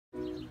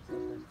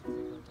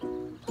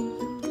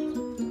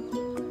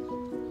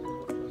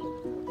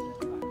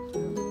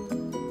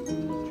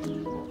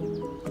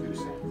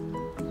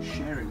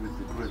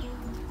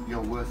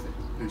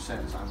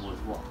says I'm worth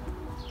what?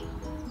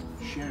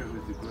 Share it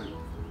with the group,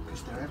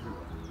 because they're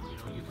everywhere.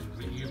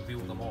 You reel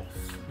them off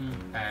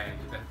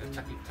the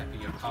tip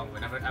of your tongue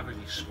whenever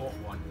you spot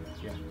one.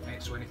 Yeah.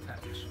 It's when it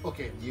tips.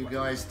 Okay, you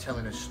guys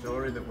telling a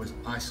story that was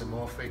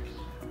isomorphic,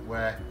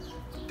 where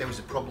there was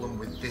a problem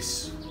with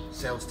this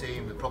sales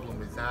team, the problem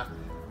with that,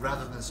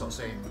 rather than sort of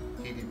saying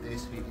he did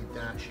this, he did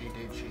that, she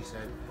did, she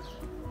said.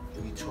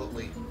 You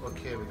totally,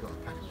 okay, we've got a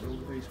pack of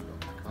wildebeest, we've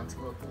got a pack of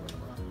antelope, or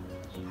whatever.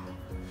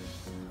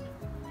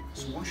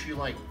 So once you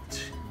like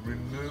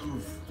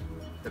remove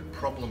the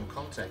problem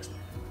context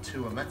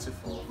to a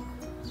metaphor,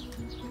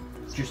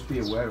 Just be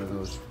aware of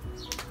those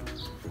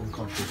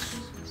unconscious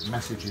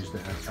messages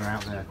that are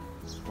out there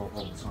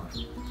all the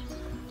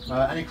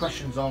time. Any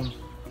questions on?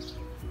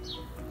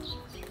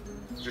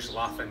 Just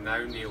laughing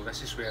now, Neil.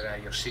 This is where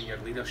your senior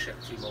leadership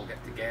team all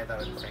get together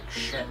and think,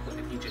 shit, what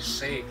did he just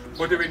say?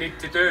 What do we need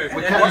to do?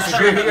 What's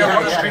been here?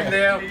 What's been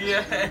there?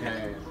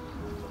 Yeah.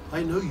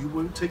 I know you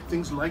won't take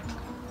things lightly.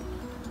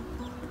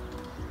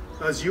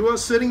 As you are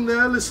sitting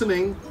there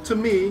listening to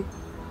me,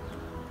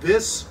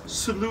 this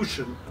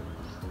solution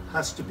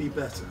has to be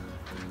better.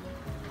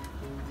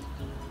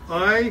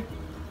 I,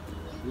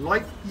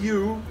 like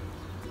you,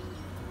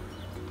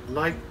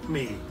 like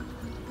me,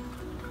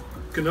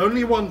 can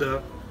only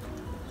wonder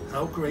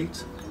how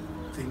great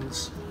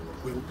things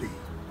will be.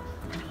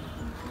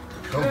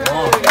 come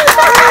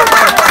on.